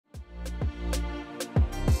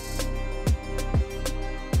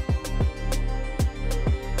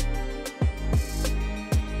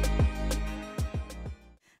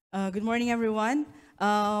Good morning, everyone.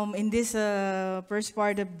 In this first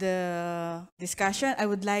part of the discussion, I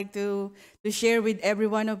would like to share with every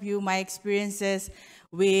one of you my experiences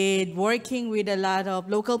with working with a lot of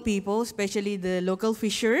local people, especially the local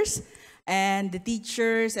fishers and the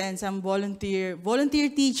teachers and some volunteer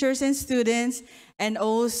teachers and students, and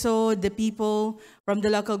also the people from the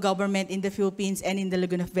local government in the Philippines and in the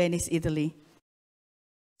Laguna of Venice, Italy.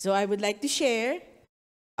 So I would like to share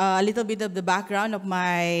a little bit of the background of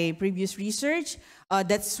my previous research.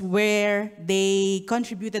 That's where they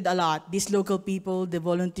contributed a lot, these local people, the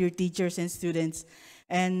volunteer teachers and students,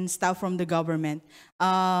 and staff from the government.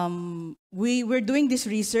 We were doing this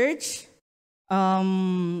research.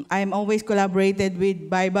 I'm always collaborated with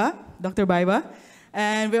Baiba, Dr. Baiba,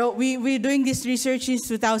 and we're doing this research since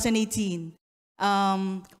 2018.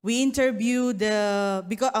 We interviewed a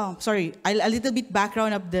little bit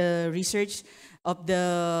background of the research of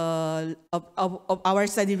our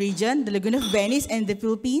study region, the Laguna of Venice and the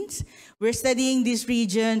Philippines. We're studying this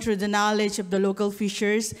region through the knowledge of the local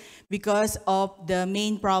fishers because of the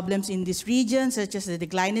main problems in this region, such as the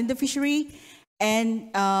decline in the fishery and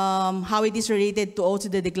how it is related to also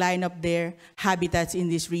the decline of their habitats in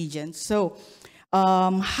this region. So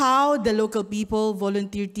how the local people,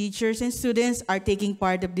 volunteer teachers and students are taking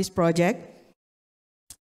part of this project.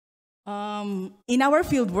 In our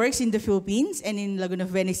field works in the Philippines and in Laguna of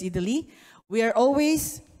Venice, Italy, we are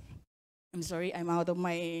always, I'm sorry, I'm out of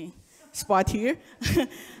my spot here.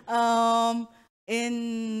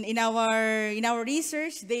 In our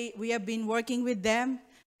research, we have been working with them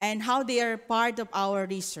and how they are part of our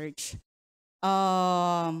research.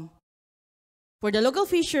 For the local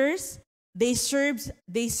fishers, they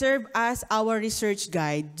serve as our research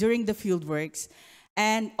guide during the field works.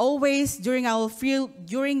 And always during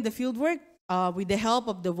the fieldwork, with the help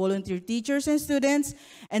of the volunteer teachers and students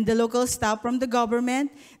and the local staff from the government,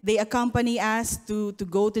 they accompany us to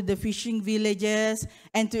go to the fishing villages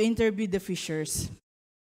and to interview the fishers.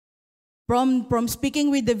 From speaking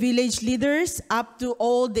with the village leaders up to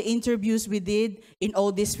all the interviews we did in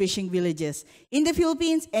all these fishing villages in the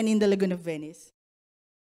Philippines and in the Laguna of Venice.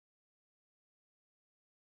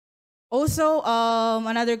 Also,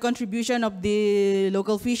 another contribution of the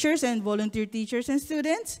local fishers and volunteer teachers and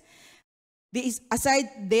students,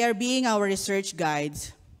 they are being our research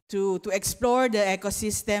guides to explore the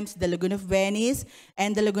ecosystems, the Laguna of Venice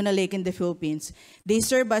and the Laguna Lake in the Philippines. They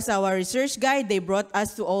serve as our research guide. They brought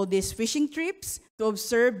us to all these fishing trips to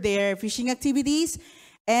observe their fishing activities,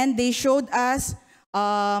 and they showed us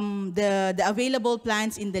the available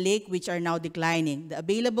plants in the lake which are now declining, the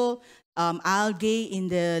available algae in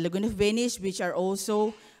the Laguna of Venice, which are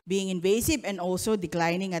also being invasive and also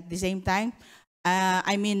declining at the same time.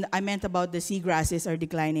 I meant about the seagrasses are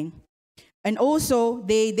declining. And also,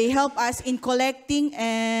 they help us in collecting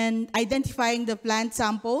and identifying the plant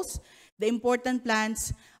samples, the important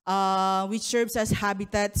plants which serves as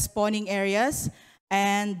habitat spawning areas,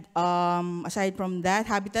 and aside from that,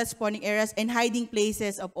 habitat spawning areas and hiding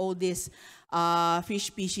places of all these fish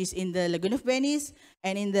species in the Laguna of Venice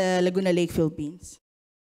and in the Laguna Lake, Philippines.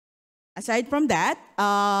 Aside from that,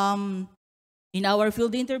 in our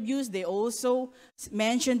field interviews, they also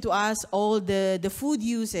mentioned to us all the food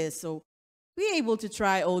uses. So we're able to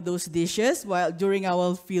try all those dishes during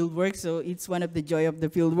our field work. So it's one of the joy of the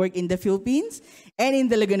field work in the Philippines and in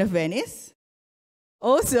the Laguna of Venice.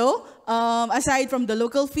 Also, aside from the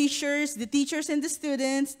local fishers, the teachers and the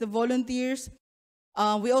students, the volunteers,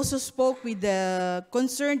 we also spoke with the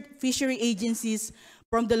concerned fishery agencies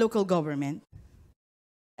from the local government.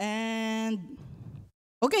 And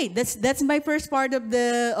okay, that's my first part of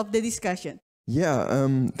the discussion. Yeah,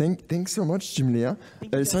 thanks so much, Jimlea.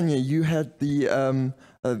 Sonia, you had the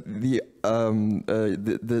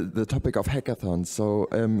topic of hackathons. So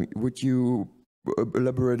would you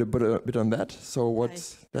elaborate a bit on that? So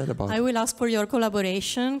what's that about? I will ask for your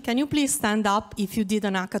collaboration. Can you please stand up if you did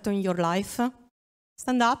an hackathon in your life?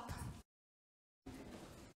 Stand up.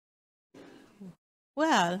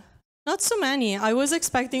 Well, not so many. I was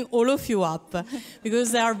expecting all of you up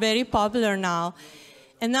because they are very popular now.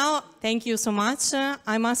 And now, thank you so much.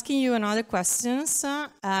 I'm asking you another questions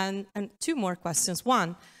and two more questions.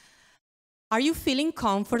 One, are you feeling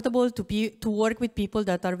comfortable to work with people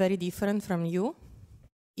that are very different from you?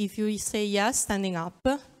 If you say yes, standing up.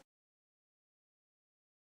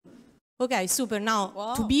 Okay, super. Now,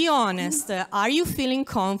 wow. To be honest, are you feeling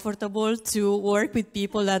comfortable to work with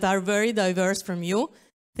people that are very diverse from you?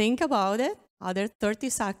 Think about it, other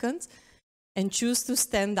 30 seconds, and choose to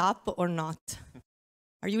stand up or not.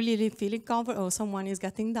 Are you really feeling comfortable? Oh, someone is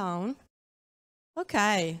getting down.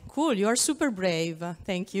 Okay, cool. You are super brave.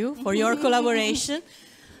 Thank you for your collaboration.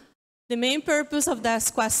 The main purpose of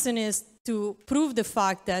this question is to prove the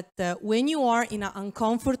fact that when you are in an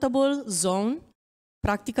uncomfortable zone,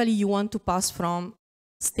 practically you want to pass from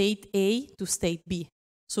state A to state B.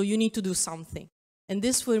 So you need to do something. And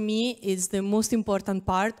this, for me, is the most important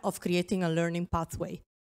part of creating a learning pathway.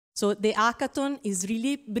 So the hackathon is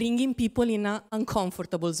really bringing people in an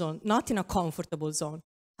uncomfortable zone, not in a comfortable zone.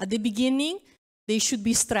 At the beginning, they should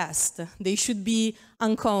be stressed. They should be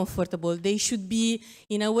uncomfortable. They should be,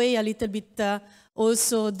 in a way, a little bit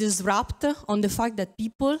also disrupt on the fact that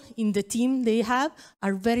people in the team they have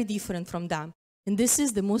are very different from them. And this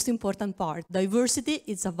is the most important part. Diversity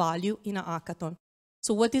is a value in a hackathon.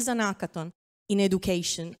 So what is an hackathon? In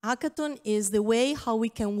education, hackathon is the way how we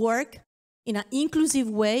can work in an inclusive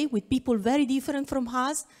way with people very different from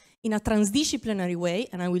us, in a transdisciplinary way,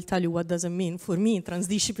 and I will tell you what does it mean for me,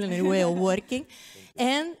 transdisciplinary way of working,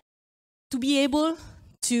 and to be able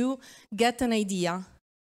to get an idea,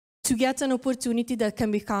 to get an opportunity that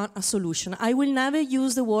can become a solution. I will never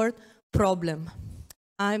use the word problem.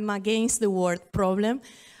 I'm against the word problem.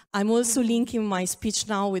 I'm also linking my speech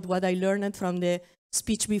now with what I learned from the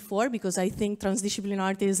speech before, because I think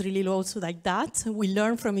transdisciplinarity is really also like that. We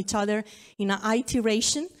learn from each other in an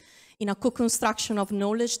iteration, in a co-construction of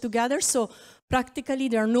knowledge together. So practically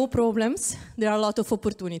there are no problems, there are a lot of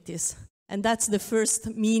opportunities. And that's the first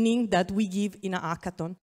meaning that we give in a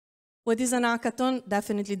hackathon. What is an hackathon?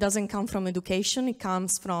 Definitely doesn't come from education, it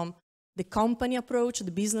comes from the company approach, the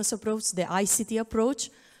business approach, the ICT approach,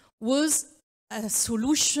 was a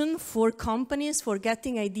solution for companies for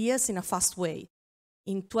getting ideas in a fast way.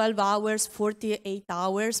 In 12 hours, 48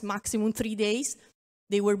 hours, maximum 3 days,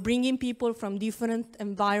 they were bringing people from different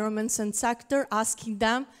environments and sectors, asking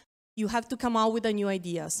them, you have to come out with new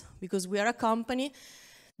ideas. Because we are a company,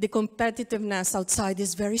 the competitiveness outside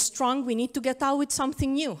is very strong, we need to get out with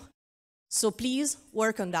something new. So please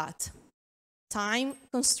work on that. Time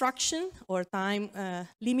construction or time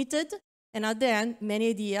limited, and at the end, many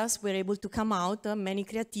ideas were able to come out, many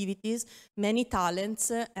creativities, many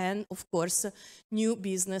talents, and of course, new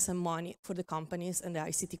business and money for the companies and the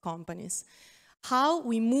ICT companies. How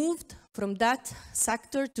we moved from that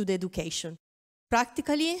sector to the education.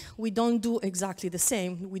 Practically, we don't do exactly the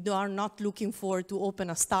same. We are not looking for to open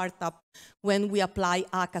a startup when we apply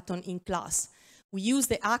hackathon in class. We use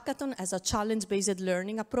the hackathon as a challenge-based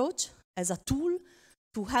learning approach, as a tool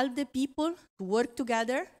to help the people to work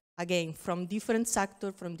together, again, from different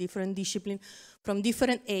sectors, from different disciplines, from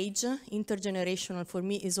different age. Intergenerational, for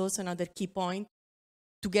me, is also another key point,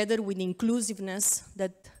 together with inclusiveness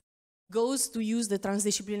that goes to use the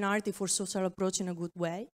transdisciplinarity for social approach in a good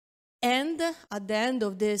way. And at the end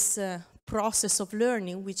of this process of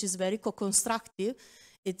learning, which is very co-constructive,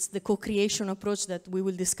 it's the co-creation approach that we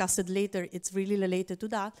will discuss it later, it's really related to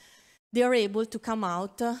that, they are able to come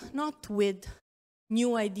out not with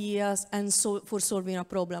new ideas and for solving a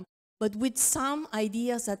problem, but with some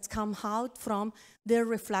ideas that come out from their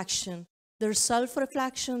reflection, their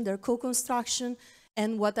self-reflection, their co-construction,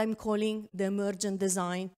 and what I'm calling the emergent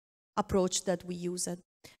design approach that we use it.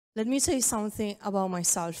 Let me say something about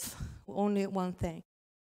myself, only one thing.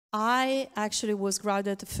 I actually was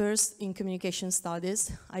graduate first in communication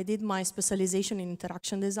studies. I did my specialization in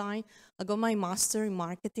interaction design. I got my master in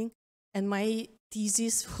marketing, and my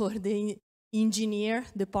thesis for the engineer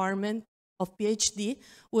department of PhD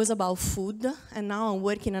was about food, and now I'm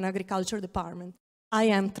working in an agriculture department. I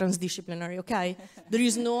am transdisciplinary, okay? There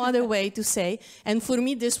is no other way to say, and for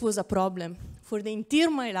me this was a problem. For the entire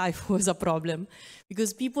my life was a problem,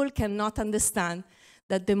 because people cannot understand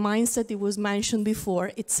that the mindset it was mentioned before,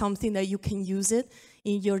 it's something that you can use it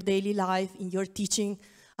in your daily life, in your teaching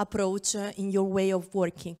approach, in your way of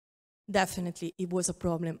working. Definitely, it was a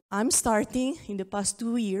problem. I'm starting in the past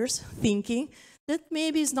 2 years thinking that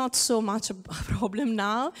maybe it's not so much a problem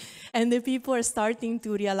now, and the people are starting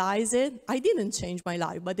to realize it. I didn't change my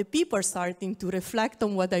life, but the people are starting to reflect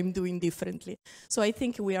on what I'm doing differently. So I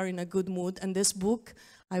think we are in a good mood, and this book,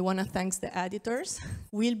 I want to thank the editors,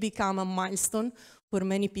 will become a milestone for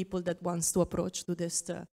many people that wants to approach to this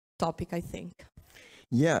topic, I think.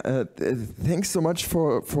 Yeah, thanks so much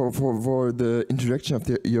for the introduction of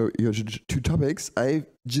your two topics. I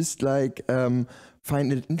just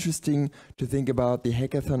find it interesting to think about the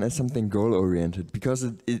hackathon as something goal-oriented, because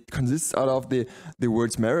it consists out of the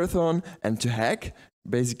words marathon and to hack.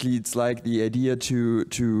 Basically, it's like the idea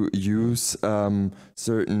to use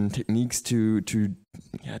certain techniques to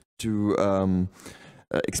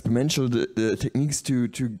experimental the techniques to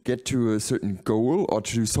get to a certain goal or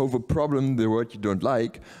to solve a problem, the word you don't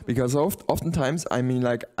like, because oftentimes, I mean,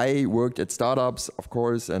 like, I worked at startups, of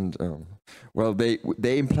course, and Well,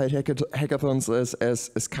 they implied hackathons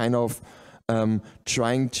as kind of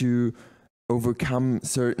trying to overcome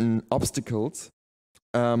certain obstacles,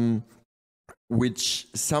 which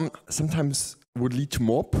sometimes would lead to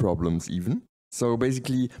more problems even. So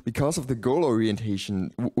basically, because of the goal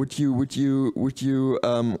orientation, would you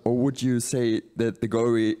say that the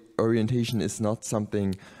goal orientation is not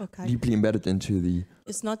something deeply embedded into the?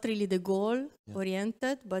 It's not really the goal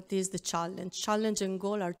oriented, but is the challenge. Challenge and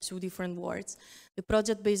goal are two different words. The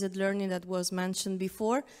project-based learning that was mentioned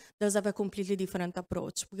before does have a completely different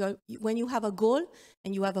approach. Because when you have a goal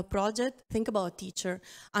and you have a project, think about a teacher.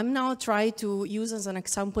 I'm now trying to use as an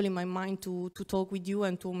example in my mind to talk with you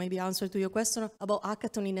and to maybe answer to your question about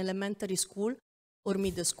hackathon in elementary school or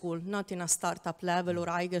middle school, not in a startup level or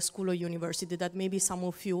higher school or university that maybe some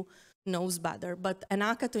of you knows better. But an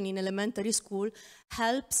hackathon in elementary school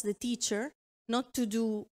helps the teacher not to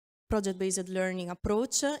do project-based learning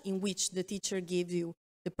approach in which the teacher gives you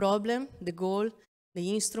the problem, the goal,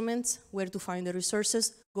 the instruments, where to find the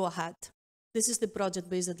resources, go ahead. This is the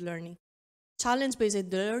project-based learning. Challenge-based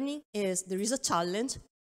learning is there is a challenge,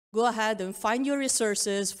 go ahead and find your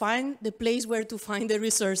resources, find the place where to find the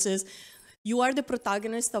resources. You are the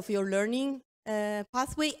protagonist of your learning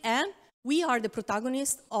pathway, and we are the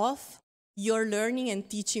protagonist of your learning and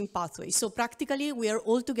teaching pathway. So practically, we are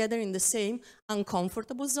all together in the same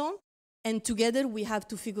uncomfortable zone, and together we have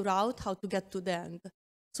to figure out how to get to the end.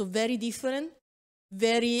 So very different,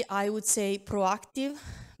 very, I would say, proactive,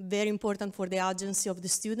 very important for the agency of the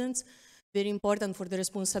students, very important for the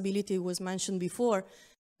responsibility was mentioned before.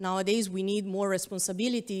 Nowadays, we need more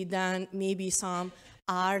responsibility than maybe some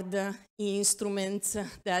hard instruments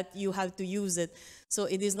that you have to use it. So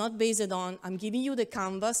it is not based on, I'm giving you the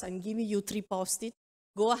canvas, I'm giving you 3 post-it,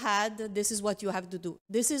 go ahead, this is what you have to do.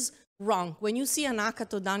 This is wrong. When you see an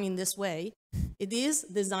hackathon done in this way, it is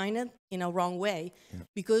designed in a wrong way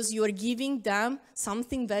because you are giving them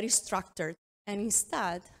something very structured. And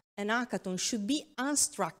instead, an hackathon should be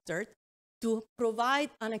unstructured to provide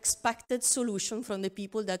unexpected solution from the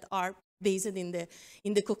people that are based in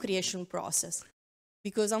the co-creation process.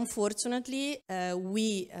 Because unfortunately,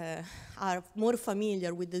 we are more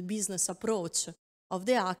familiar with the business approach of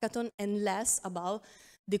the hackathon and less about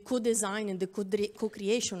the co-design and the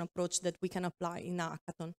co-creation approach that we can apply in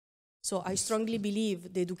hackathon. So I strongly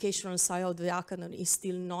believe the educational side of the hackathon is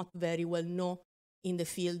still not very well known in the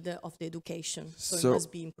field of the education. So it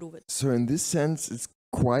must be improved. So in this sense, it's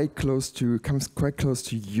comes quite close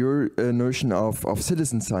to your notion of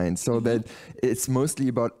citizen science. So that it's mostly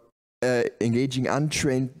about engaging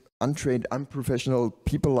untrained, unprofessional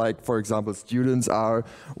people, like, for example, students are,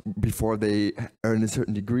 before they earn a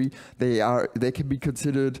certain degree, they can be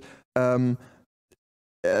considered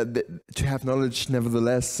to have knowledge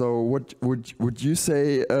nevertheless. So what would you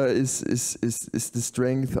say is the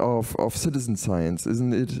strength of citizen science?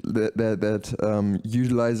 Isn't it that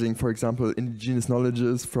utilizing, for example, indigenous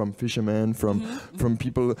knowledges from fishermen, from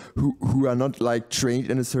people who are not like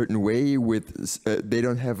trained in a certain way, with they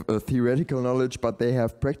don't have a theoretical knowledge, but they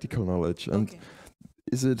have practical knowledge? And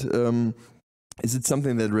is it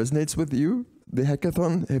something that resonates with you, the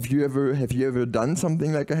hackathon? Have you ever done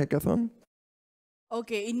something like a hackathon?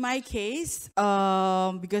 Okay, in my case,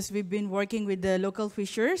 because we've been working with the local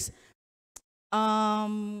fishers,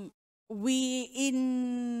 we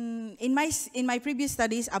in my previous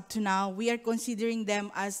studies up to now, we are considering them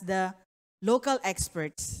as the local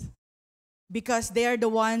experts because they are the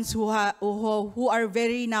ones who are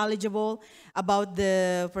very knowledgeable about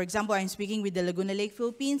for example, I'm speaking with the Laguna Lake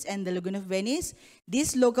Philippines and the Laguna of Venice.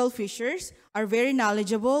 These local fishers are very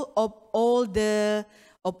knowledgeable of all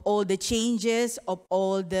the changes, of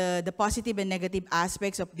all the positive and negative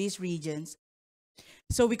aspects of these regions.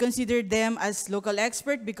 So we consider them as local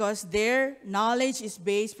experts because their knowledge is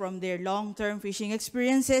based from their long-term fishing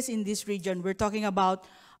experiences in this region. We're talking about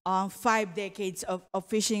 5 decades of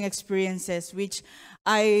fishing experiences, which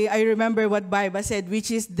I remember what Baiba said,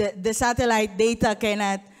 which is the satellite data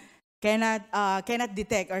cannot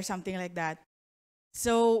detect or something like that.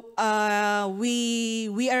 So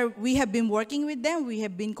we have been working with them. We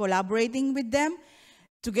have been collaborating with them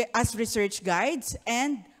to get as research guides,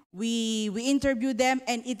 and we interview them.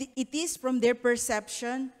 And it is from their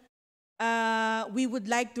perception. We would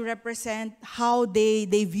like to represent how they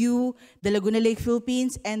view the Laguna Lake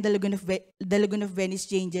Philippines and the Laguna of Venice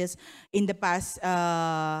changes in the past,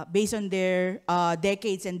 based on their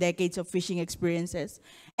decades and decades of fishing experiences.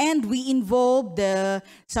 And we involve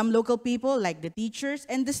some local people, like the teachers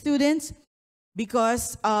and the students,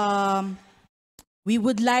 because We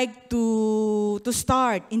would like to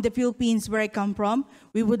start in the Philippines, where I come from.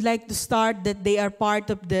 We would like to start that they are part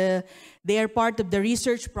of the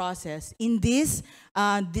research process. In this,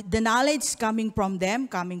 the knowledge coming from them,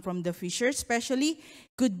 coming from the fishers especially,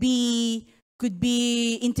 could be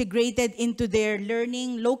integrated into their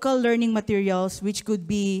local learning materials, which could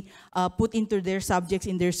be put into their subjects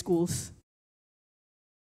in their schools.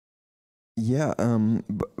 Yeah,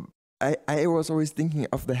 I was always thinking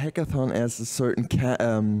of the hackathon as a certain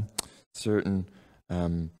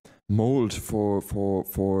mold for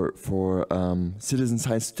citizen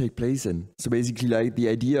science to take place in. So basically, like the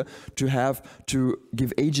idea to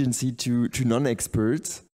give agency to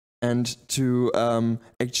non-experts and to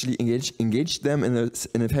actually engage them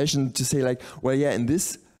in a fashion to say like, well, yeah, in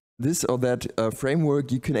this or that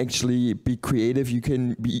framework, you can actually be creative. You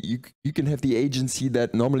can have the agency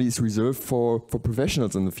that normally is reserved for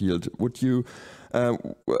professionals in the field. Would you? I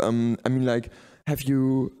mean, like, have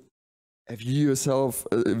you yourself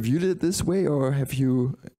viewed it this way, or have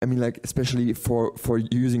you? I mean, like, especially for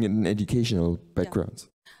using it in educational backgrounds. Yeah.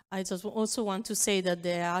 I just also want to say that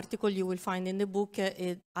the article you will find in the book,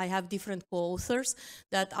 I have different co-authors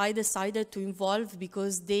that I decided to involve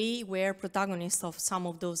because they were protagonists of some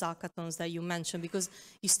of those hackathons that you mentioned. Because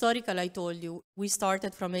historically, I told you, we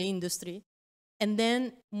started from the industry, and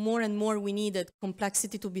then more and more we needed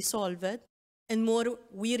complexity to be solved, and more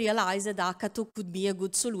we realized that hackathon could be a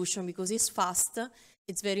good solution because it's fast,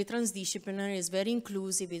 it's very transdisciplinary, it's very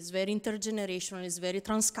inclusive, it's very intergenerational, it's very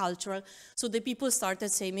transcultural. So the people started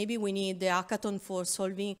saying, maybe we need the hackathon for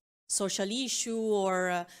solving social issue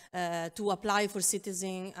or to apply for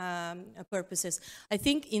citizen purposes. I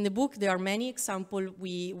think in the book there are many examples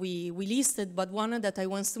we listed, but one that I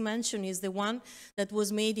want to mention is the one that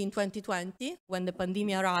was made in 2020 when the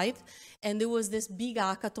pandemic arrived, and there was this big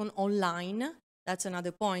hackathon online. That's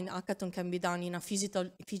another point. Hackathon can be done in a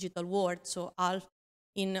physical world, so half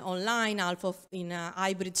in online, half of in a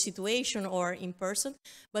hybrid situation or in person.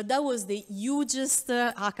 But that was the hugest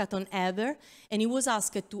hackathon ever, and it was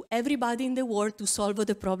asked to everybody in the world to solve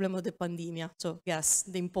the problem of the pandemic. So yes,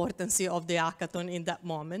 the importance of the hackathon in that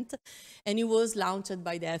moment. And it was launched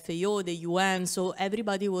by the FAO, the UN, so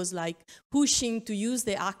everybody was like pushing to use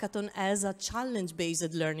the hackathon as a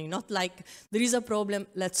challenge-based learning, not like there is a problem,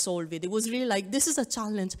 let's solve it. It was really like, this is a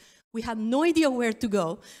challenge. We have no idea where to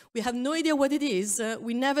go. We have no idea what it is.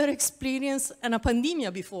 We never experienced a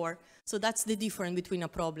pandemic before. So that's the difference between a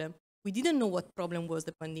problem. We didn't know what problem was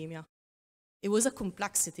the pandemic. It was a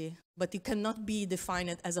complexity, but it cannot be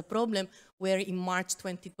defined as a problem where in March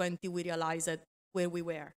 2020 we realized where we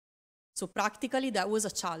were. So practically that was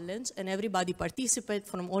a challenge, and everybody participated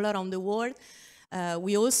from all around the world.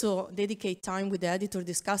 We also dedicate time with the editor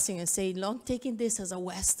discussing and saying, not taking this as a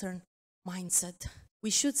Western mindset. We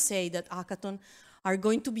should say that hackathons are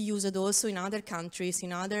going to be used also in other countries,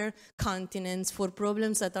 in other continents, for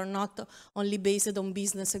problems that are not only based on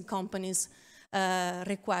business and companies'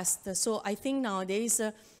 requests. So I think nowadays,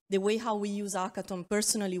 the way how we use hackathon,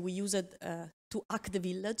 personally, we use it to act the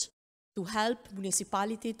village, to help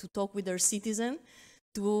municipality to talk with their citizens,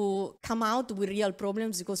 to come out with real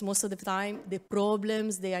problems, because most of the time the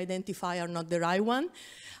problems they identify are not the right one,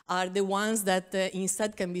 are the ones that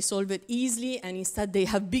instead can be solved easily, and instead they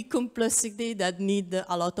have big complexity that need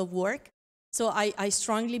a lot of work. So I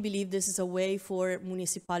strongly believe this is a way for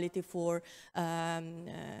municipality, for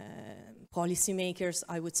policymakers,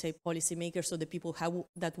 I would say policymakers, so the people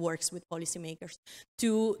that works with policymakers,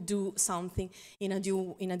 to do something in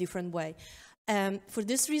a different way. For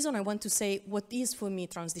this reason, I want to say what is for me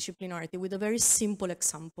transdisciplinarity with a very simple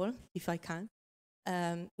example, if I can,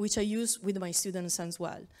 which I use with my students as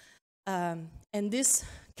well. And this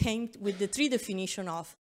came with the three definitions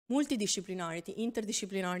of multidisciplinarity,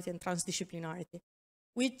 interdisciplinarity, and transdisciplinarity,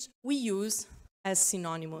 which we use as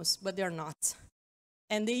synonymous, but they're not.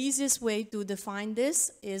 And the easiest way to define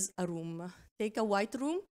this is a room. Take a white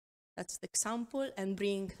room, that's the example, and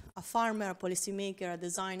bring a farmer, a policymaker, a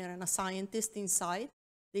designer, and a scientist inside.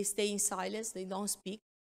 They stay in silence, they don't speak.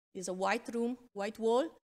 There's a white room, white wall.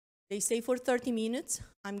 They stay for 30 minutes.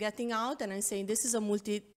 I'm getting out and I'm saying, this is a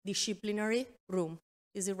multidisciplinary room.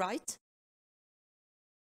 Is it right?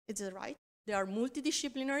 Is it right? They are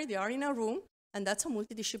multidisciplinary, they are in a room, and that's a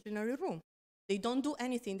multidisciplinary room. They don't do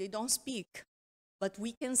anything, they don't speak. But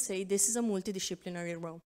we can say this is a multidisciplinary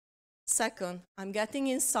room. Second, I'm getting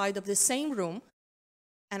inside of the same room,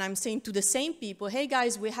 and I'm saying to the same people, hey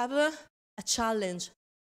guys, we have a challenge.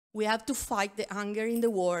 We have to fight the hunger in the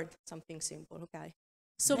world. Something simple, okay?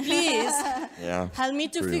 So please, help me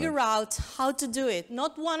to figure out how to do it.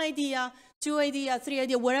 Not one idea, two ideas, three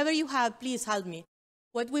ideas, whatever you have, please help me.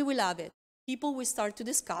 What we will have it. people will start to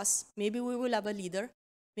discuss. Maybe we will have a leader.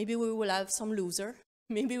 Maybe we will have some loser.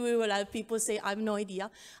 Maybe we will have people say, I have no idea.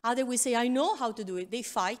 Others will say, I know how to do it. They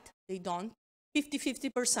fight. They don't.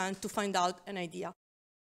 50-50% to find out an idea.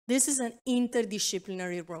 This is an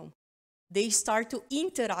interdisciplinary room. They start to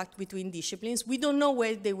interact between disciplines. We don't know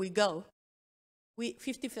where they will go.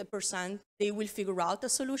 50% they will figure out a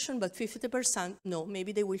solution, but 50% no,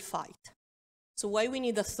 maybe they will fight. So why we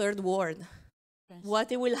need a third word?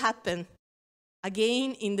 What will happen?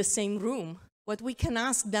 Again, in the same room, what we can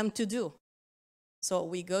ask them to do. So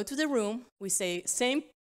we go to the room, we say, same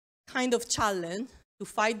kind of challenge to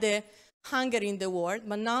fight the hunger in the world,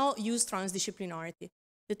 but now use transdisciplinarity.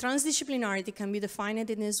 The transdisciplinarity can be defined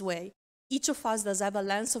in this way. Each of us does have a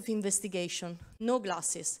lens of investigation, no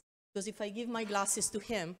glasses. Because if I give my glasses to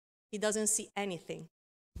him, he doesn't see anything,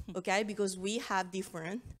 okay? Because we have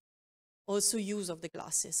different also use of the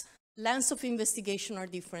glasses. Lens of investigation are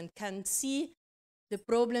different, can see the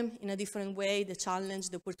problem in a different way, the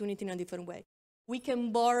challenge, the opportunity in a different way. We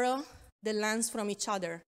can borrow the lens from each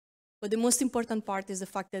other, but the most important part is the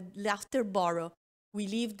fact that after borrow, we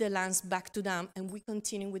leave the lens back to them and we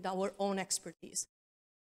continue with our own expertise.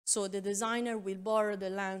 So the designer will borrow the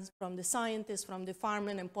lens from the scientist, from the farmer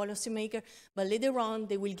and policymaker, but later on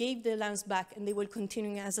they will give the lens back and they will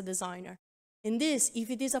continue as a designer. And this, if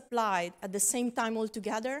it is applied at the same time all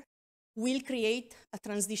together, will create a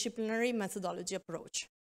transdisciplinary methodology approach.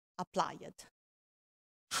 Apply it.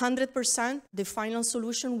 100%, the final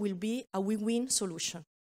solution will be a win-win solution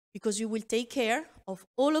because you will take care of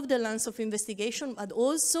all of the lens of investigation, but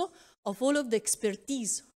also of all of the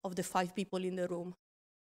expertise of the 5 people in the room.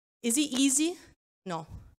 Is it easy? No.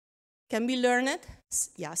 Can be learned?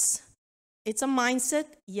 Yes. It's a mindset?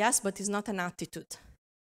 Yes, but it's not an attitude.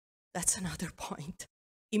 That's another point.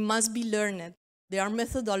 It must be learned. There are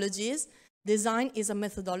methodologies. Design is a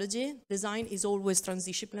methodology. Design is always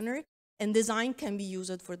transdisciplinary, and design can be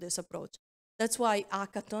used for this approach. That's why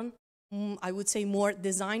hackathon, I would say more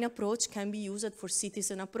design approach can be used for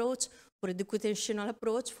citizen approach, for educational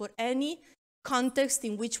approach, for any context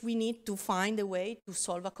in which we need to find a way to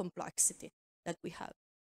solve a complexity that we have.